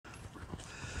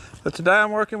But today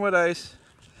I'm working with Ace.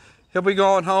 He'll be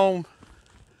going home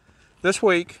this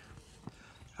week.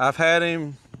 I've had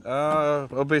him,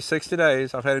 it'll be 60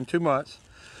 days. I've had him 2 months.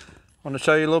 I want to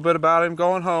show you a little bit about him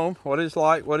going home, what he's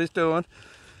like, what he's doing.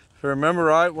 If you remember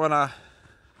right, when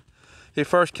he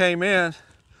first came in, as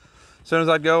soon as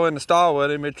I'd go in the stall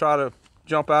with him, he'd try to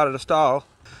jump out of the stall.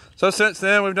 So since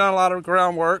then, we've done a lot of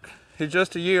groundwork. He's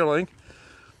just a yearling.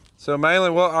 So mainly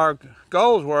what our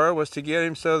goals was to get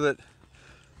him so that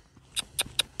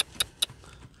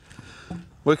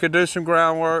we could do some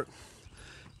groundwork,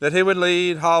 that he would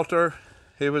lead, halter.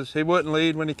 He wouldn't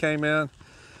lead when he came in.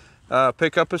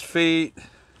 Pick up his feet.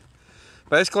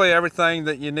 Basically everything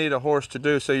that you need a horse to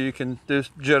do so you can do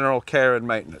general care and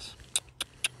maintenance.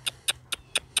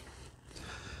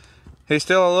 He's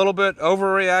still a little bit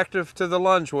overreactive to the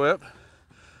lunge whip,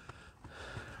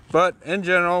 but in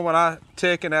general, when I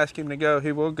tick and ask him to go,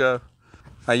 he will go.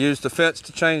 I use the fence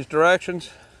to change directions.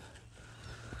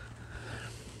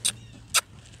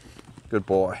 Good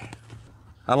boy.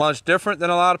 I lunge different than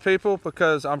a lot of people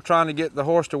because I'm trying to get the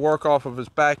horse to work off of his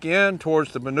back end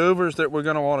towards the maneuvers that we're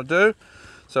going to want to do.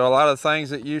 So a lot of the things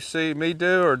that you see me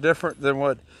do are different than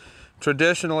what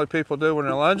traditionally people do when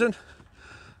they're lunging.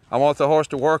 I want the horse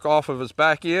to work off of his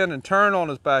back end and turn on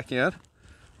his back end.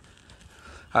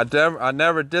 I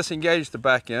never disengage the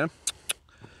back end.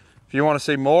 If you want to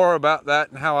see more about that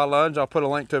and how I lunge, I'll put a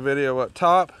link to a video up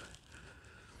top.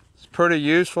 It's pretty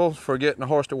useful for getting the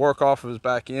horse to work off of his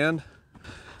back end.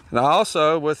 And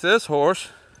also, with this horse,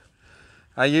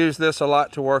 I use this a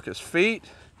lot to work his feet,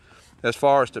 as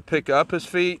far as to pick up his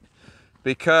feet,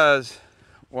 because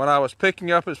when I was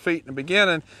picking up his feet in the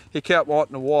beginning, he kept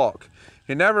wanting to walk.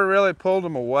 He never really pulled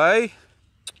them away,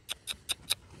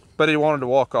 but he wanted to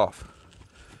walk off.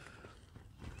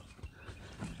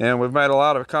 And we've made a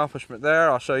lot of accomplishment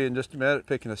there. I'll show you in just a minute,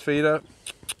 picking his feet up.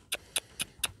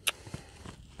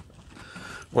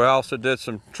 We also did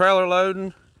some trailer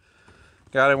loading.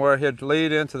 Got him where he'd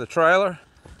lead into the trailer.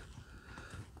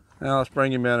 Now let's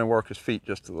bring him in and work his feet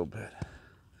just a little bit.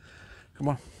 Come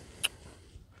on.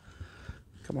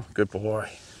 Come on, good boy.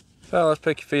 So let's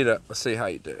pick your feet up. Let's see how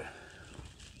you do.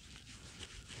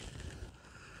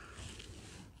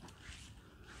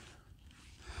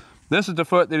 This is the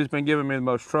foot that has been giving me the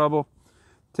most trouble.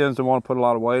 Tends to want to put a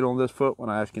lot of weight on this foot when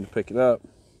I ask him to pick it up.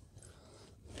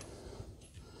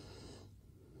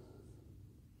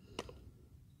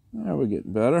 Now we're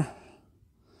getting better.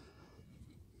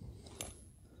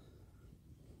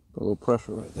 Put a little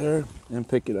pressure right there and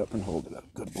pick it up and hold it up.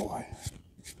 Good boy.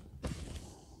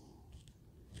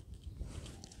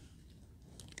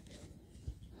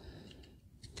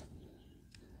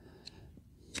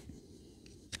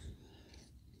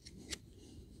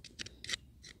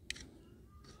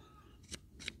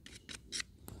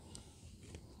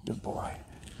 Good boy.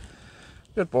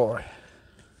 Good boy.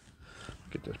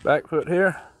 Get this back foot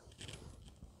here.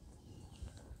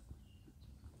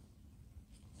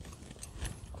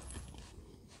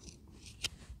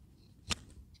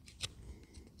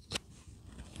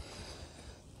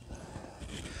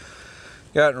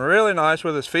 Gotten really nice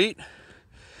with his feet.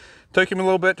 Took him a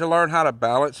little bit to learn how to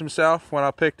balance himself when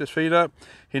I picked his feet up.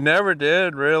 He never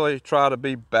did really try to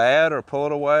be bad or pull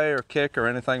it away or kick or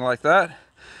anything like that.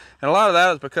 And a lot of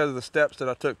that is because of the steps that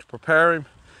I took to prepare him.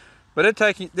 But it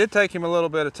did take him a little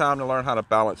bit of time to learn how to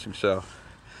balance himself.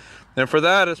 And for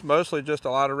that, it's mostly just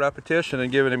a lot of repetition and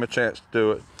giving him a chance to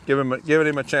do it. Giving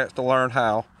him a chance to learn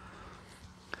how.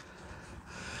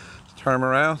 Let's turn him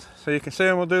around so you can see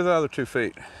him. We'll do the other 2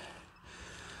 feet.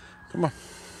 Come on.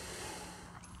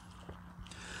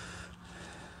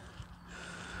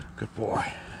 Good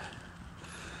boy.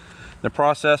 The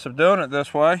process of doing it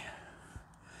this way,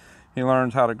 he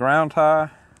learns how to ground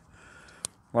tie,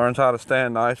 learns how to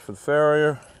stand nice for the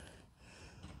farrier.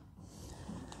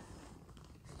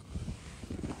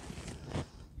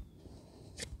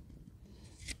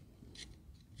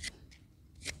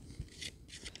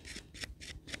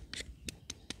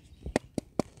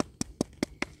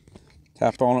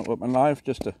 Tap on it with my knife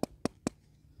just to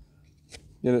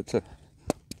get it to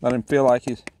let him feel like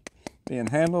he's being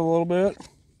handled a little bit,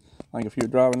 like if you're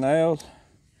driving nails.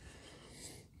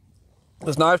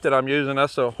 This knife that I'm using,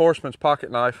 that's a Horseman's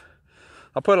pocket knife.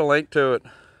 I'll put a link to it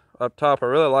up top. I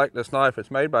really like this knife.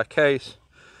 It's made by Case.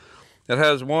 It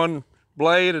has one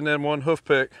blade and then one hoof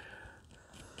pick.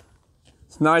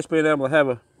 It's nice being able to have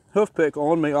a hoof pick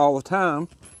on me all the time.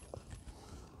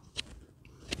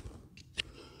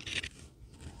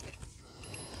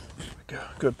 There we go.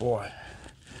 Good boy.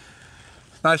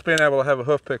 It's nice being able to have a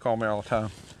hoof pick on me all the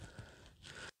time.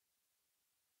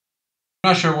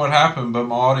 I'm not sure what happened, but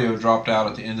my audio dropped out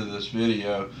at the end of this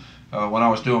video. when I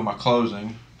was doing my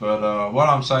closing. But what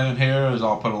I'm saying here is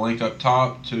I'll put a link up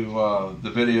top to the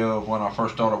video of when I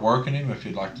first started working him if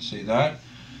you'd like to see that.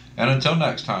 And until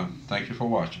next time, thank you for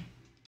watching.